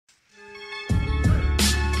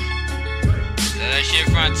That shit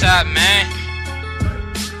from top, man.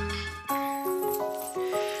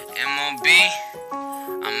 MOB,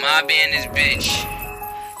 I'm mobbing in this bitch.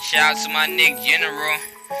 Shout out to my Nick General.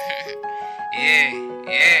 yeah.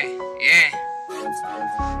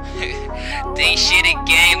 Think shit a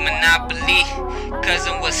game, Monopoly.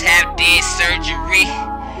 Cousin was half dead, surgery.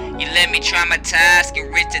 You let me traumatize,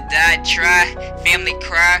 get rich to die, try. Family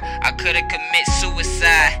cry, I could've commit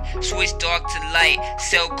suicide. Switch dark to light,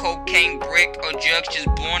 sell cocaine brick or drugs, just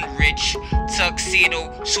born rich.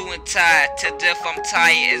 Tuxedo, suit and tie, to death I'm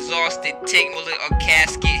tired, exhausted, take mullet or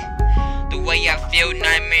casket. The way I feel,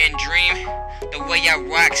 nightmare and dream. The way I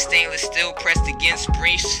rock, stainless steel pressed against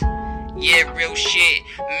briefs. Yeah, real shit,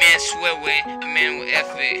 man swear with, a man with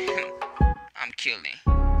effort. I'm killing.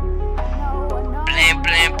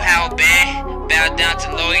 Bland, power band, bow down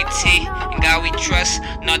to loyalty, and God we trust.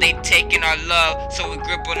 Now they taking our love, so we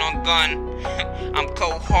gripping on gun. I'm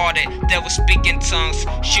cold-hearted, devil speaking tongues,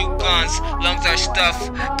 shoot guns, lungs are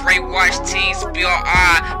stuffed. Brainwash teens,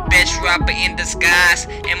 BRI, best rapper in disguise.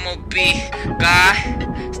 MOB,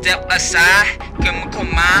 God, step aside, chemical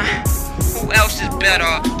mind. Who else is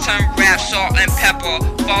better? Turn rap, salt and pepper.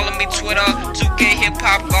 Follow me Twitter, 2K hip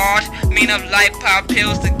hop guard. Mean of life, pop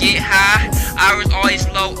pills to get high. Iris always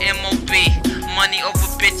low, MOB. Money over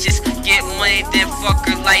bitches, get money then fuck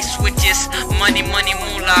her like switches. Money,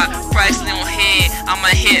 moolah, priceless on head. I'm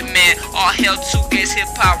a hitman, all hell 2K's hip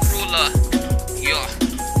hop ruler. Yeah.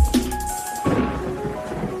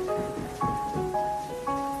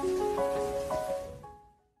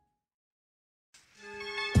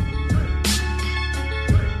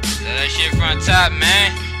 That shit from top,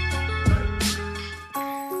 man.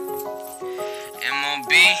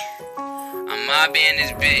 MOB, I'm mobbing in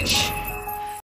this bitch.